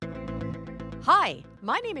Hi,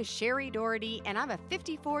 my name is Terry Doherty, and I'm a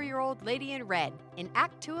 54-year-old lady in red, in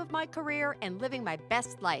Act 2 of my career and living my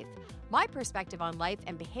best life. My perspective on life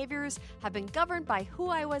and behaviors have been governed by who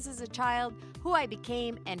I was as a child, who I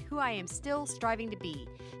became, and who I am still striving to be.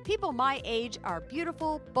 People my age are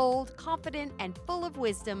beautiful, bold, confident, and full of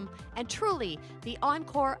wisdom, and truly, the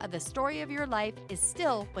encore of the story of your life is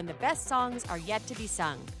still when the best songs are yet to be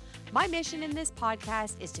sung. My mission in this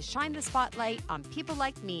podcast is to shine the spotlight on people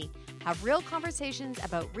like me, have real conversations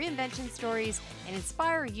about reinvention stories, and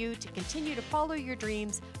inspire you to continue to follow your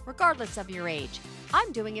dreams regardless of your age.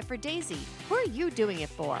 I'm doing it for Daisy. Who are you doing it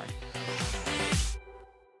for?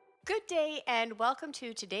 Good day and welcome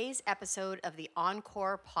to today's episode of the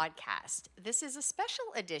Encore podcast. This is a special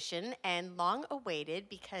edition and long awaited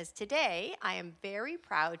because today I am very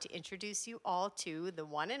proud to introduce you all to the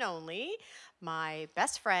one and only, my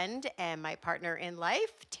best friend and my partner in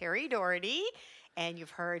life, Terry Doherty. And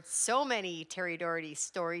you've heard so many Terry Doherty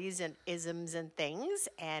stories and isms and things,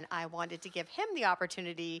 and I wanted to give him the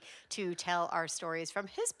opportunity to tell our stories from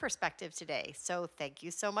his perspective today. So thank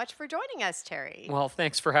you so much for joining us, Terry. Well,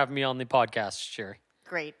 thanks for having me on the podcast, Sherry.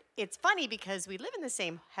 Great. It's funny because we live in the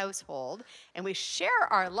same household and we share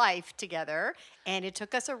our life together, and it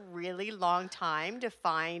took us a really long time to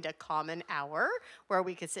find a common hour where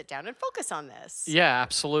we could sit down and focus on this. Yeah,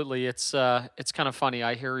 absolutely. It's kind of funny.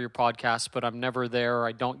 I hear your podcast, but I'm never there.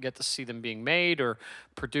 I don't get to see them being made or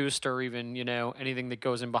produced or even, anything that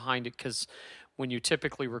goes in behind it, because when you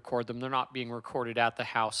typically record them, they're not being recorded at the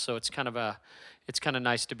house. So it's kind of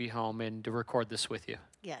nice to be home and to record this with you.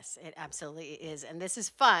 Yes, it absolutely is. And this is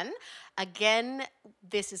fun. Again,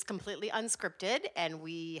 this is completely unscripted and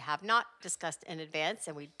we have not discussed in advance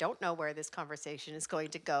and we don't know where this conversation is going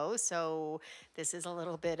to go. So this is a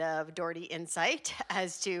little bit of Doherty insight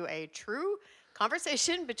as to a true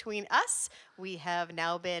conversation between us. We have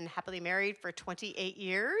now been happily married for 28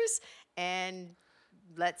 years, and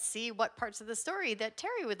let's see what parts of the story that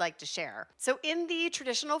Terry would like to share. So in the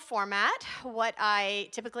traditional format, what I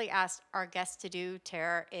typically ask our guests to do,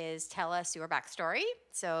 Terry, is tell us your backstory.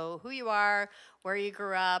 So who you are, where you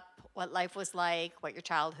grew up, what life was like, what your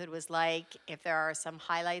childhood was like, if there are some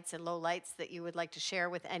highlights and lowlights that you would like to share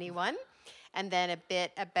with anyone. And then a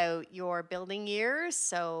bit about your building years,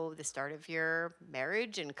 so the start of your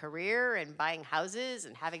marriage and career and buying houses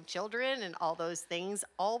and having children and all those things,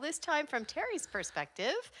 all this time from Terry's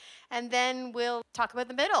perspective. And then we'll talk about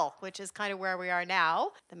the middle, which is kind of where we are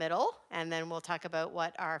now, the middle. And then we'll talk about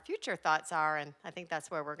what our future thoughts are. And I think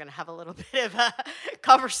that's where we're going to have a little bit of a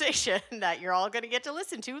conversation that you're all going to get to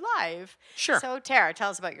listen to live. Sure. So Tara, tell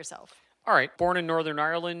us about yourself. All right. Born in Northern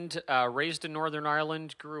Ireland, raised in Northern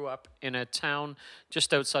Ireland, grew up in a town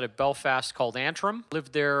just outside of Belfast called Antrim.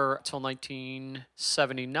 Lived there until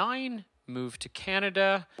 1979. Moved to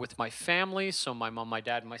Canada with my family, so my mom, my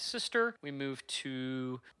dad, and my sister. We moved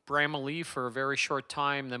to Bramalea for a very short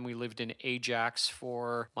time. Then we lived in Ajax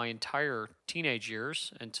for my entire teenage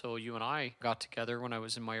years until you and I got together when I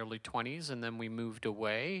was in my early 20s. And then we moved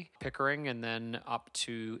away, Pickering, and then up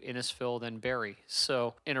to Innisfil, then Barrie.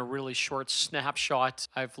 So in a really short snapshot,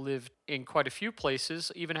 I've lived in quite a few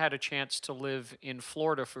places. Even had a chance to live in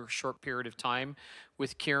Florida for a short period of time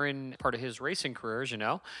with Kieran, part of his racing career, as you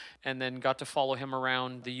know, and then got to follow him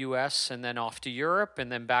around the U.S. and then off to Europe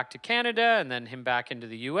and then back to Canada and then him back into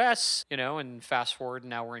the U.S., and fast forward,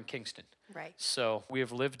 now we're in Kingston. Right. So we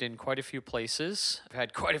have lived in quite a few places. I've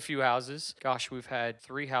had quite a few houses. Gosh, we've had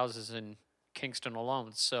 3 houses in Kingston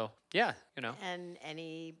alone. So yeah, And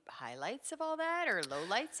any highlights of all that or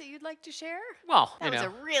lowlights that you'd like to share? Well, that was a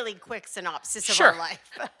really quick synopsis of Sure. our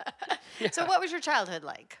life. Yeah. So what was your childhood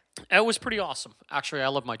like? It was pretty awesome. Actually, I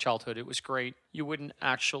love my childhood. It was great. You wouldn't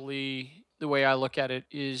actually, the way I look at it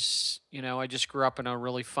is, I just grew up in a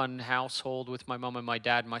really fun household with my mom and my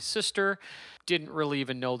dad and my sister. Didn't really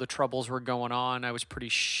even know the troubles were going on. I was pretty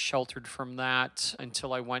sheltered from that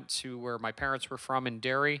until I went to where my parents were from in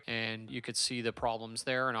Derry, and you could see the problems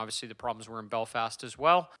there. And obviously the problems were in Belfast as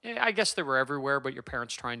well. I guess they were everywhere, but your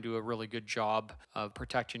parents try and do a really good job of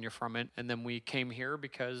protecting you from it. And then we came here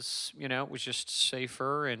because, it was just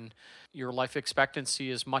safer, and your life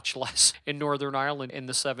expectancy is much less in Northern Ireland in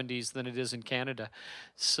the 70s than it is in Canada.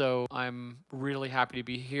 So I'm really happy to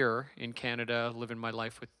be here in Canada, living my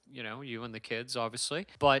life with, you and the kids, obviously.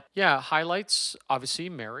 But yeah, highlights, obviously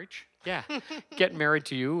marriage. Yeah. Getting married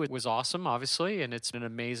to you was awesome, obviously. And it's an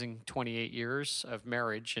amazing 28 years of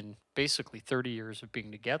marriage and basically 30 years of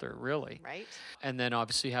being together, really. Right. And then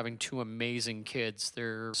obviously having 2 amazing kids.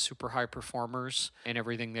 They're super high performers in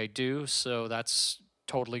everything they do. So that's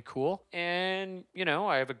totally cool. And,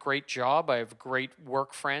 I have a great job. I have great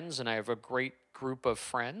work friends, and I have a great group of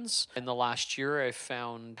friends. In the last year, I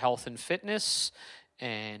found health and fitness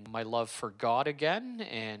and my love for God again,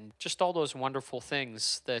 and just all those wonderful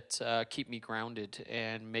things that keep me grounded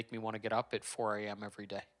and make me want to get up at 4 a.m. every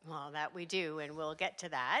day. Well, that we do, and we'll get to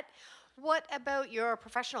that. What about your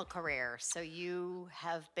professional career? So you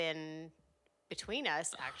have been between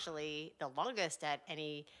us actually the longest at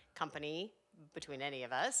any company between any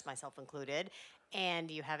of us, myself included, and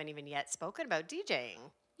you haven't even yet spoken about DJing.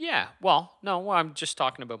 Yeah, well, no, I'm just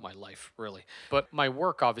talking about my life, really. But my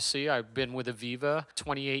work, obviously, I've been with Aviva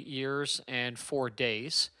 28 years and 4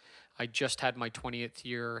 days. I just had my 20th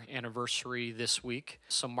year anniversary this week.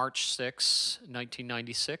 So March 6,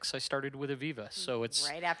 1996, I started with Aviva. So it's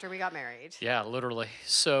Right after we got married. yeah, literally.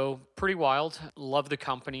 So pretty wild. Love the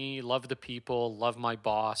company, love the people, love my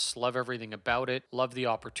boss, love everything about it, love the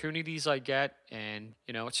opportunities I get. And,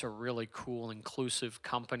 it's a really cool, inclusive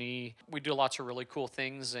company. We do lots of really cool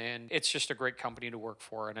things, and it's just a great company to work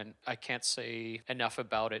for. And I can't say enough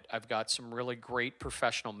about it. I've got some really great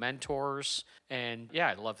professional mentors, and yeah,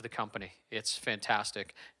 I love the company. It's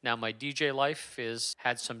fantastic. Now, my DJ life has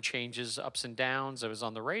had some changes, ups and downs. I was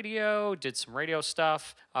on the radio, did some radio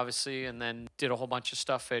stuff, obviously, and then did a whole bunch of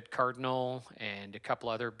stuff at Cardinal and a couple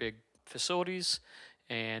other big facilities.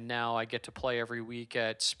 And now I get to play every week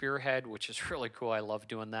at Spearhead, which is really cool. I love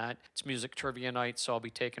doing that. It's music trivia night, so I'll be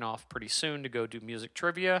taking off pretty soon to go do music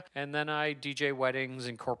trivia. And then I DJ weddings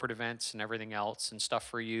and corporate events and everything else and stuff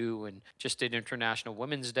for you. And just did International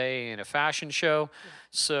Women's Day and a fashion show. Yeah.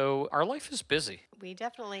 So our life is busy. We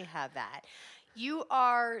definitely have that. You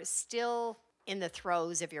are still in the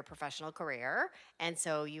throes of your professional career, and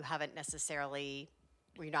so you haven't necessarily,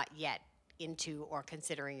 you're not yet into or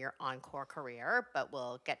considering your encore career, but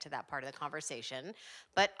we'll get to that part of the conversation.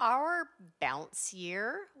 But our bounce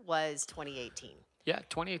year was 2018. Yeah,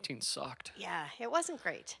 2018 sucked. Yeah, it wasn't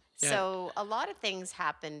great. Yeah. So a lot of things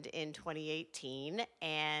happened in 2018,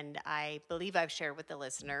 and I believe I've shared with the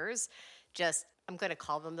listeners, I'm going to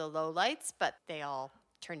call them the lowlights, but they all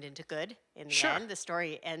turned into good in the end. The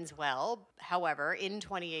story ends well. However, in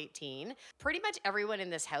 2018, pretty much everyone in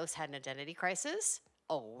this house had an identity crisis.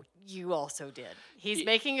 Oh, you also did. He's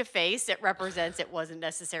making a face that represents it wasn't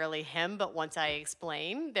necessarily him, but once I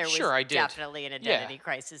explain, there was definitely an identity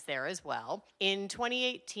crisis there as well. In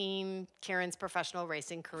 2018, Kieran's professional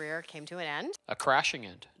racing career came to an end. A crashing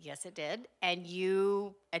end. Yes, it did. And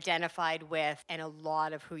you identified with, and a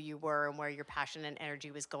lot of who you were and where your passion and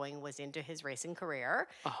energy was going was into his racing career.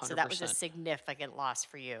 100%. So that was a significant loss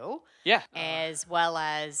for you. Yeah. As well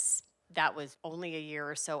as that was only a year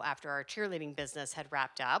or so after our cheerleading business had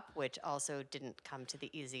wrapped up, which also didn't come to the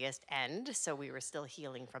easiest end. So we were still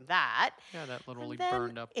healing from that. Yeah, that literally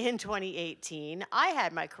burned up. In 2018, I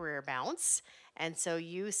had my career bounce. And so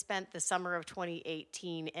you spent the summer of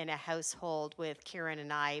 2018 in a household with Kieran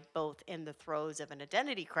and I both in the throes of an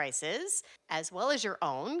identity crisis, as well as your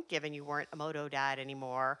own, given you weren't a moto dad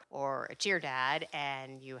anymore or a cheer dad,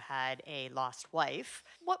 and you had a lost wife.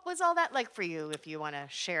 What was all that like for you, if you want to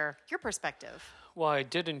share your perspective? Well, I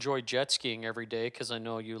did enjoy jet skiing every day because I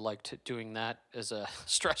know you liked doing that as a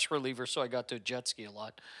stress reliever, so I got to jet ski a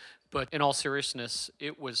lot. But in all seriousness,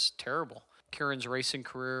 it was terrible. Kieran's racing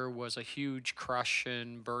career was a huge crush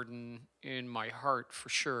and burden in my heart for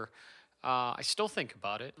sure. I still think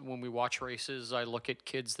about it. When we watch races, I look at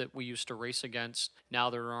kids that we used to race against. Now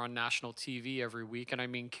they're on national TV every week. And I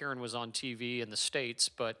mean, Kieran was on TV in the States,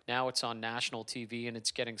 but now it's on national TV and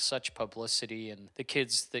it's getting such publicity. And the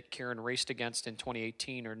kids that Kieran raced against in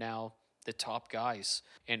 2018 are now the top guys,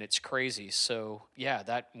 and it's crazy. So yeah,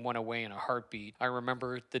 that went away in a heartbeat. I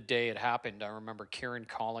remember the day it happened. I remember Kieran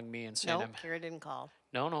calling me and saying, "No, Kieran didn't call."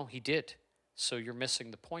 No, he did. So you're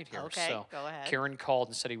missing the point here. Okay, so go ahead. Kieran called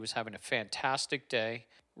and said he was having a fantastic day.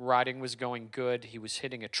 Riding was going good. He was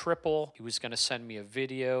hitting a triple. He was going to send me a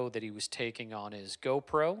video that he was taking on his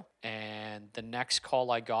GoPro. And the next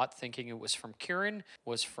call I got, thinking it was from Kieran,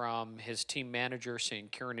 was from his team manager saying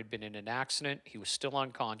Kieran had been in an accident. He was still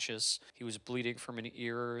unconscious. He was bleeding from his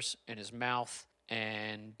ears and his mouth,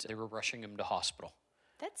 and they were rushing him to hospital.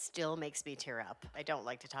 That still makes me tear up. I don't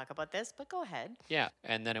like to talk about this, but go ahead. Yeah,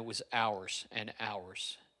 and then it was hours and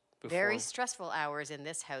hours. Very stressful hours in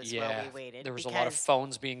this house while we waited. There was a lot of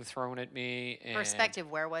phones being thrown at me. And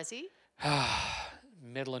perspective, where was he?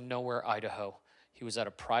 Middle of nowhere, Idaho. He was at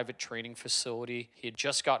a private training facility. He had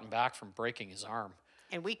just gotten back from breaking his arm.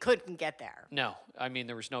 And we couldn't get there. No. I mean,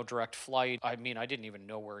 there was no direct flight. I mean, I didn't even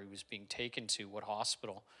know where he was being taken to, what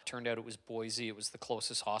hospital. Turned out it was Boise. It was the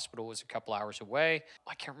closest hospital. It was a couple hours away.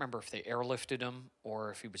 I can't remember if they airlifted him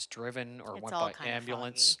or if he was driven or went by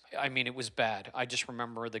ambulance. I mean, it was bad. I just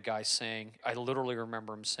remember the guy saying, I literally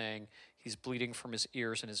remember him saying He's bleeding from his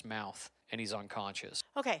ears and his mouth, and he's unconscious.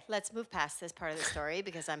 Okay, let's move past this part of the story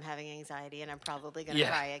because I'm having anxiety and I'm probably going to Yeah.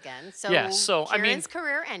 cry again. Yeah. So So, I mean, Kieran's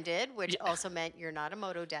career ended, which yeah, also meant you're not a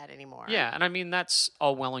moto dad anymore. yeah. And I mean, that's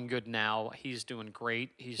all well and good now. He's doing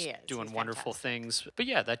great. He He's is. He's doing wonderful fantastic. things. But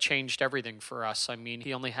yeah, that changed everything for us. I mean,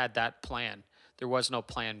 he only had that plan. There was no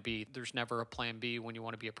plan B. There's never a plan B when you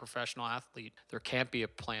want to be a professional athlete. There can't be a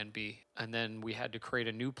plan B. And then we had to create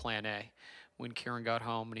a new plan A when Kieran got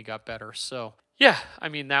home and he got better. So, yeah, I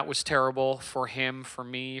mean, that was terrible for him, for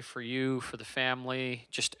me, for you, for the family.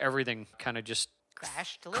 Just everything kind of just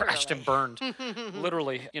Crashed, crashed and literally. burned,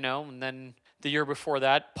 literally, And then the year before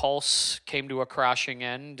that, Pulse came to a crashing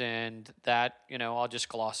end. And that, I'll just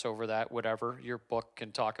gloss over that, whatever. Your book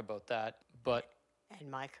can talk about that. But And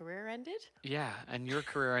my career ended? yeah, and your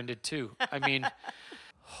career ended too. I mean,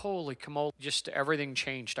 holy camole, just everything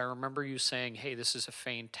changed. I remember you saying, hey, this is a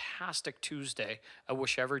fantastic Tuesday. I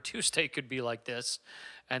wish every Tuesday could be like this.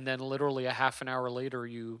 And then literally a half an hour later,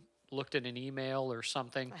 you looked at an email or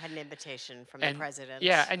something. I had an invitation from the president.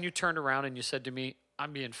 Yeah, and you turned around and you said to me,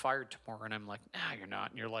 I'm being fired tomorrow. And I'm like, nah, you're not.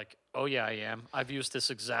 And you're like, oh, yeah, I am. I've used this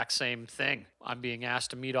exact same thing. I'm being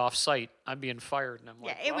asked to meet off site. I'm being fired. And I'm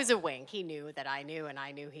like, Yeah, it was a wink. He knew that I knew, and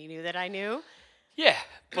I knew he knew that I knew. yeah,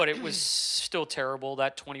 but it was still terrible.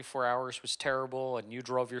 That 24 hours was terrible, and you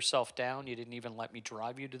drove yourself down. You didn't even let me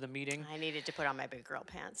drive you to the meeting. I needed to put on my big girl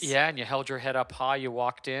pants. Yeah, and you held your head up high. You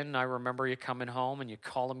walked in. I remember you coming home, and you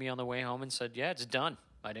calling me on the way home and said, yeah, it's done.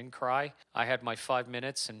 I didn't cry. I had my 5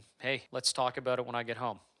 minutes, and hey, let's talk about it when I get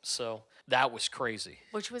home. So that was crazy.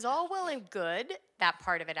 Which was all well and good. That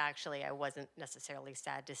part of it, actually, I wasn't necessarily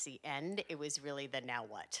sad to see end. It was really the now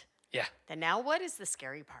what. Yeah. The now what is the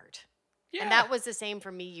scary part. Yeah. And that was the same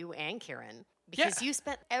for me, you, and Kieran. Because Yeah. you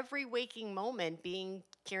spent every waking moment being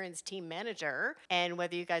Kieran's team manager. And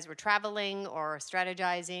whether you guys were traveling or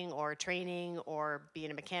strategizing or training or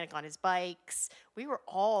being a mechanic on his bikes, we were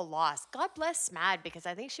all lost. God bless Smad, because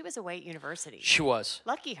I think she was away at university. She was.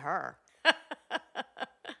 Lucky her.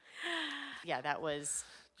 Yeah, that was...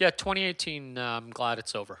 Yeah, 2018, I'm glad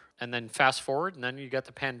it's over. And then fast forward, and then you got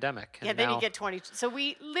the pandemic. And Yeah, then now, you get 20. So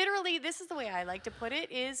we literally, this is the way I like to put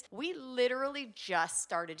it, is we literally just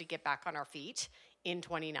started to get back on our feet in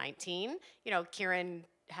 2019. Kieran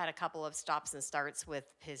had a couple of stops and starts with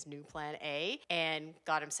his new plan A and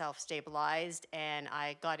got himself stabilized, and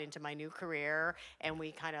I got into my new career, and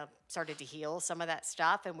we kind of started to heal some of that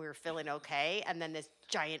stuff, and we were feeling okay. And then this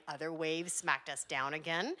giant other wave smacked us down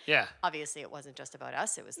again. Yeah. Obviously, it wasn't just about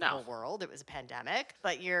us. It was the No. whole world. It was a pandemic.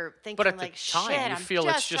 But you're thinking, But at the like, time, shit, you I'm feel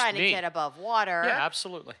it's just just trying to me. get above water. Yeah,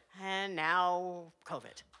 absolutely. And now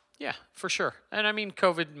COVID. Yeah, for sure. And I mean,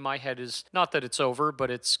 COVID in my head is not that it's over, but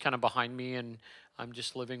it's kind of behind me, and I'm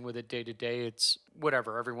just living with it day to day. It's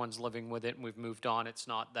whatever. Everyone's living with it, and we've moved on. It's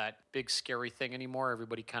not that big, scary thing anymore.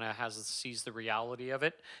 Everybody kind of sees the reality of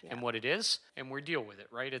it and what it is, and we deal with it,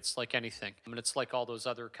 right? It's like anything. I mean, it's like all those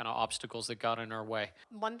other kind of obstacles that got in our way.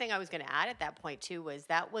 One thing I was going to add at that point, too, was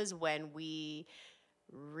that was when we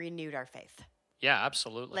renewed our faith. Yeah,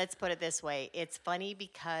 absolutely. Let's put it this way. It's funny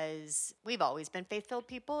because we've always been faith-filled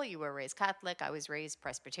people. You were raised Catholic. I was raised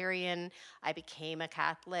Presbyterian. I became a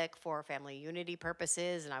Catholic for family unity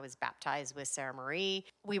purposes, and I was baptized with Sarah Marie.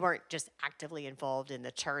 We weren't just actively involved in the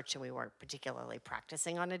church, and we weren't particularly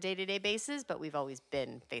practicing on a day-to-day basis, but we've always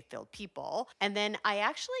been faith-filled people. And then I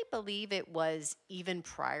actually believe it was even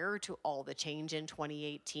prior to all the change in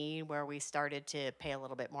 2018 where we started to pay a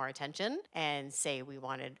little bit more attention and say we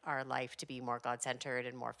wanted our life to be more God-centered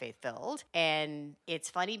and more faith-filled. And it's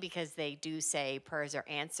funny because they do say prayers are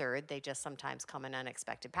answered. They just sometimes come in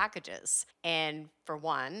unexpected packages. And for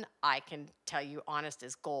one, I can tell you honest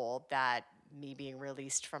as gold that me being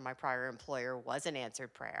released from my prior employer was an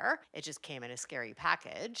answered prayer. It just came in a scary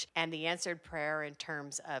package. And the answered prayer in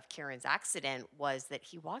terms of Kieran's accident was that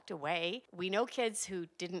he walked away. We know kids who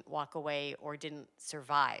didn't walk away or didn't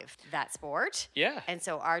survive that sport. Yeah. And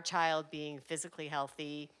so our child being physically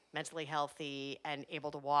healthy, mentally healthy, and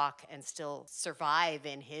able to walk and still survive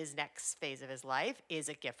in his next phase of his life is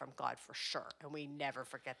a gift from God for sure. And we never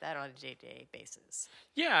forget that on a day-to-day basis.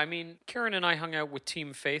 Yeah, I mean, Karen and I hung out with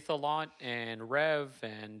Team Faith a lot, and Rev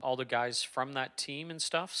and all the guys from that team and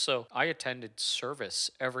stuff. So I attended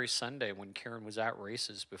service every Sunday when Karen was at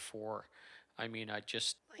races before. I mean,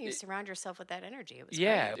 You surround yourself with that energy. It was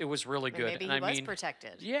yeah, great. it was really good. Maybe and he I was mean,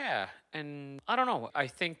 protected. yeah, and I don't know. I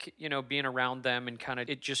think, being around them and kind of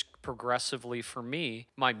it just progressively for me,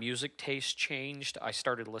 my music taste changed. I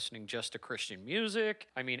started listening just to Christian music.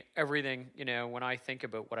 I mean, everything, when I think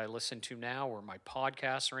about what I listen to now or my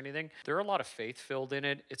podcasts or anything, there are a lot of faith filled in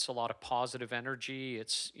it. It's a lot of positive energy.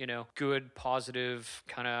 It's, good, positive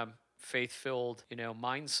kind of faith-filled,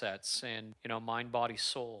 mindsets and, mind, body,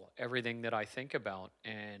 soul, everything that I think about.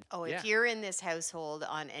 And Oh, yeah. if you're in this household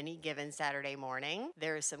on any given Saturday morning,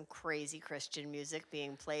 there is some crazy Christian music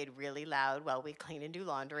being played really loud while we clean and do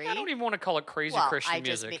laundry. I don't even want to call it crazy Well, Christian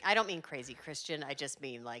music. I don't mean crazy Christian. I just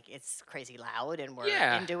mean like it's crazy loud and we're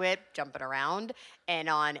Yeah. into it, jumping around. And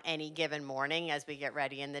on any given morning as we get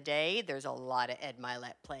ready in the day, there's a lot of Ed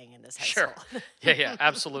Milet playing in this Sure. household. Yeah,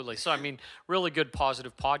 absolutely. So, I mean, really good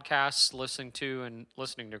positive podcasts, listening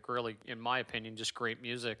to really, in my opinion, just great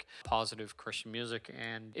music, positive Christian music.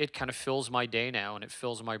 And it kind of fills my day now and it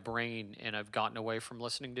fills my brain. And I've gotten away from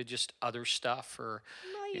listening to just other stuff or,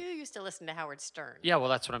 Well, you used to listen to Howard Stern. yeah, well,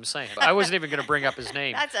 that's what I'm saying. I wasn't even going to bring up his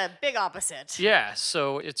name. That's a big opposite. Yeah,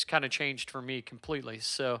 so it's kind of changed for me completely.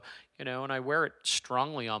 So, and I wear it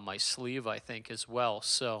strongly on my sleeve, I think, as well.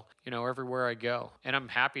 So, everywhere I go. And I'm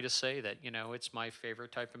happy to say that, it's my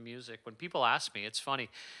favorite type of music. When people ask me, it's funny.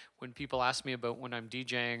 When people ask me about when I'm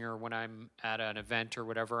DJing or when I'm at an event or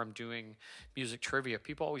whatever, I'm doing music trivia,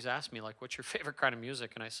 people always ask me, like, what's your favorite kind of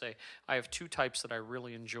music? And I say, I have two types that I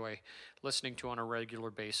really enjoy listening to on a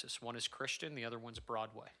regular basis. One is Christian, the other one's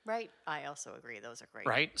Broadway. Right. I also agree. Those are great.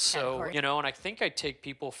 Right. So, categories. and I think I take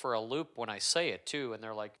people for a loop when I say it too. And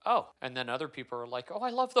they're like, oh, and then other people are like, oh,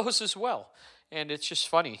 I love those as well. And it's just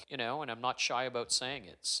funny, and I'm not shy about saying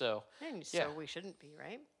it. So, And yeah. so we shouldn't be,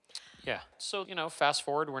 right? Yeah. So, fast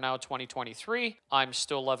forward, we're now 2023. I'm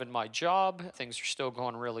still loving my job. Things are still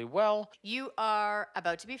going really well. You are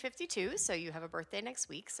about to be 52, so you have a birthday next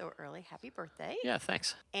week. So early happy birthday. Yeah,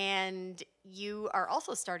 thanks. And you are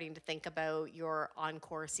also starting to think about your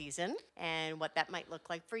encore season and what that might look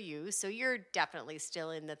like for you. So you're definitely still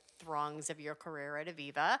in the throngs of your career at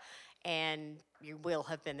Aviva. And you will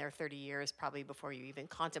have been there 30 years probably before you even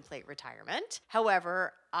contemplate retirement.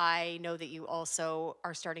 However, I know that you also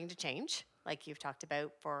are starting to change, like you've talked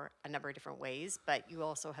about for a number of different ways, but you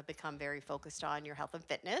also have become very focused on your health and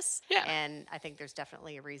fitness. Yeah. And I think there's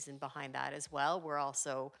definitely a reason behind that as well. We're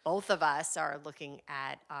also, both of us are looking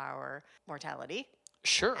at our mortality.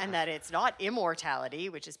 Sure. And that it's not immortality,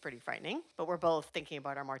 which is pretty frightening, but we're both thinking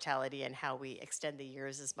about our mortality and how we extend the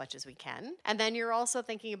years as much as we can. And then you're also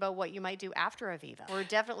thinking about what you might do after Aviva. We're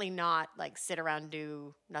definitely not like sit around and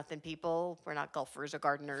do nothing people. We're not golfers or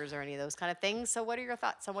gardeners or any of those kind of things. So what are your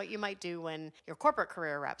thoughts on what you might do when your corporate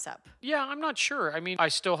career wraps up? Yeah, I'm not sure. I mean, I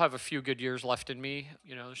still have a few good years left in me.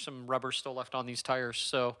 There's some rubber still left on these tires.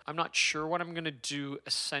 So I'm not sure what I'm going to do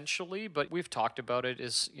essentially, but we've talked about it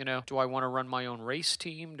is, do I want to run my own race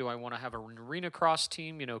team? Do I want to have an arena cross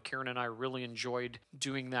team? Karen and I really enjoyed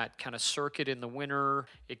doing that kind of circuit in the winter.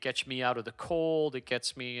 It gets me out of the cold. It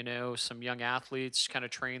gets me, some young athletes, kind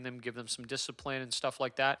of train them, give them some discipline and stuff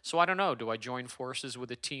like that. So I don't know. Do I join forces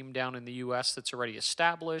with a team down in the U.S. that's already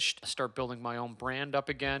established, start building my own brand up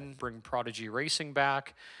again, bring Prodigy Racing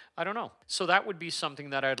back? I don't know. So that would be something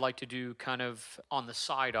that I'd like to do kind of on the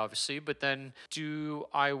side, obviously. But then do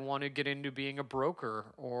I want to get into being a broker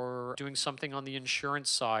or doing something on the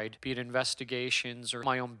insurance side, be it investigations or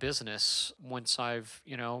my own business once I've,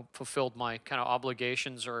 fulfilled my kind of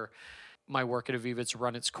obligations or my work at Aviva's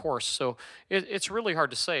run its course. So it's really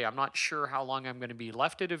hard to say. I'm not sure how long I'm going to be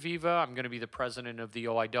left at Aviva. I'm going to be the president of the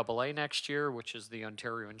OIAA next year, which is the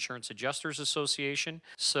Ontario Insurance Adjusters Association.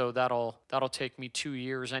 So that'll take me 2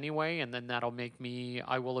 years anyway, and then that'll make me,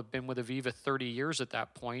 I will have been with Aviva 30 years at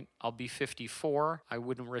that point. I'll be 54. I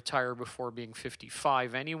wouldn't retire before being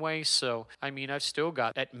 55 anyway. So, I mean, I've still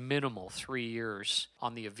got at minimal 3 years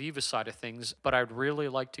on the Aviva side of things, but I'd really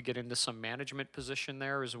like to get into some management position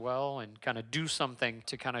there as well and kind of do something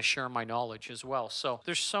to kind of share my knowledge as well. So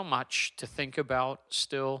there's so much to think about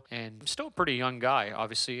still, and I'm still a pretty young guy,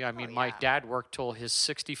 obviously. I mean, my dad worked till his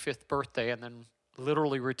 65th birthday and then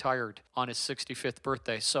literally retired on his 65th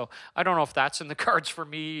birthday. So I don't know if that's in the cards for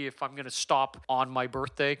me, if I'm going to stop on my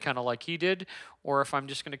birthday, kind of like he did, or if I'm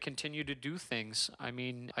just going to continue to do things. I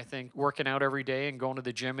mean, I think working out every day and going to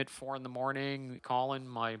the gym at 4 a.m, calling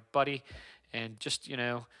my buddy and just,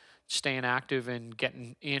 staying active and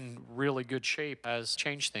getting in really good shape has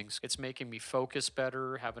changed things. It's making me focus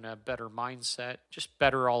better, having a better mindset, just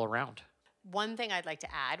better all around. One thing I'd like to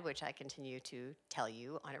add, which I continue to tell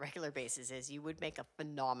you on a regular basis, is you would make a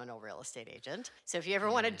phenomenal real estate agent. So if you ever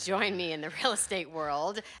want to join me in the real estate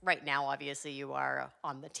world, right now, obviously, you are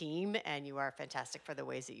on the team and you are fantastic for the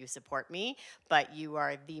ways that you support me, but you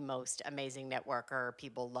are the most amazing networker.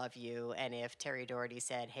 People love you. And if Terry Doherty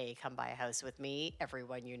said, hey, come buy a house with me,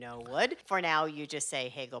 everyone you know would. For now, you just say,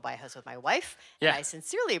 hey, go buy a house with my wife. Yeah. And I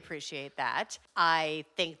sincerely appreciate that. I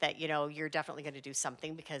think that, you're definitely going to do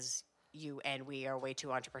something because you and we are way too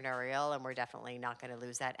entrepreneurial, and we're definitely not going to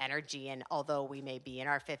lose that energy. And although we may be in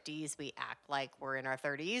our 50s, we act like we're in our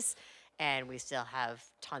 30s, and we still have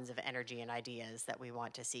tons of energy and ideas that we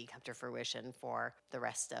want to see come to fruition for the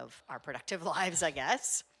rest of our productive lives, I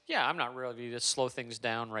guess. Yeah, I'm not ready to slow things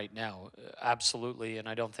down right now. Absolutely. And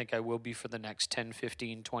I don't think I will be for the next 10,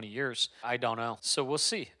 15, 20 years. I don't know. So we'll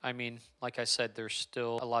see. I mean, like I said, there's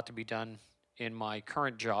still a lot to be done in my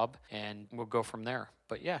current job, and we'll go from there.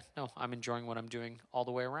 But yeah, no, I'm enjoying what I'm doing all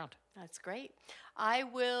the way around. That's great. I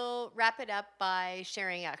will wrap it up by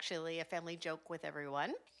sharing actually a family joke with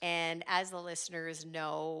everyone. And as the listeners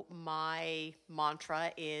know, my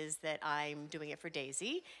mantra is that I'm doing it for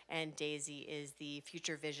Daisy, and Daisy is the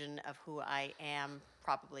future vision of who I am,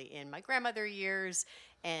 probably in my grandmother years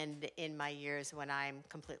and in my years when I'm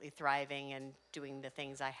completely thriving and doing the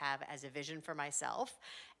things I have as a vision for myself.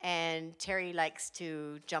 And Terry likes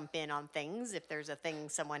to jump in on things. If there's a thing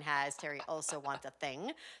someone has, Terry also wants a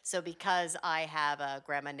thing. So because I have a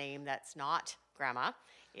grandma name that's not grandma,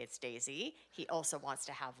 it's Daisy, he also wants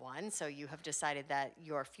to have one. So you have decided that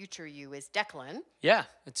your future you is Declan. Yeah,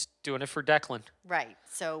 it's doing it for Declan. Right.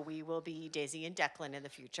 So we will be Daisy and Declan in the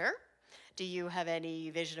future. Do you have any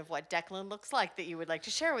vision of what Declan looks like that you would like to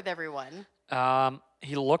share with everyone?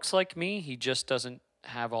 He looks like me. He just doesn't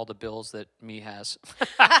have all the bills that me has.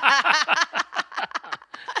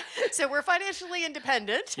 So we're financially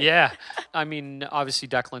independent. Yeah. I mean, obviously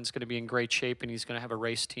Declan's going to be in great shape, and he's going to have a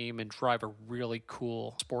race team and drive a really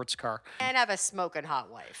cool sports car. And have a smoking hot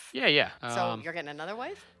wife. Yeah, yeah. So you're getting another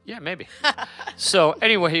wife? Yeah, maybe. So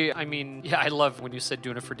anyway, I mean, yeah, I love when you said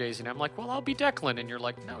doing it for Daisy, and I'm like, well, I'll be Declan. And you're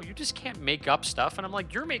like, no, you just can't make up stuff. And I'm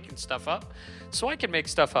like, you're making stuff up, so I can make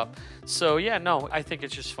stuff up. So yeah, no, I think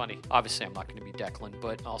it's just funny. Obviously, I'm not going to be Declan,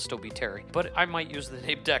 but I'll still be Terry. But I might use the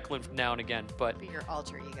name Declan now and again. But Be your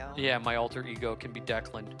alter ego. yeah, my alter ego can be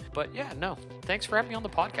Declan. But yeah, no, thanks for having me on the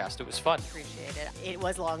podcast. It was fun. Appreciate it. It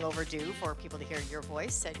was long overdue for people to hear your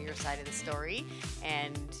voice and your side of the story.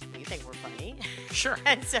 And you think we're funny. Sure.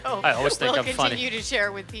 And so I always think we'll I'm funny. continue to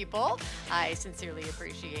share with people. I sincerely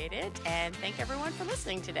appreciate it. And thank everyone for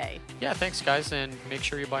listening today. Yeah, thanks, guys. And make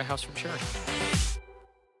sure you buy a house from Sherry.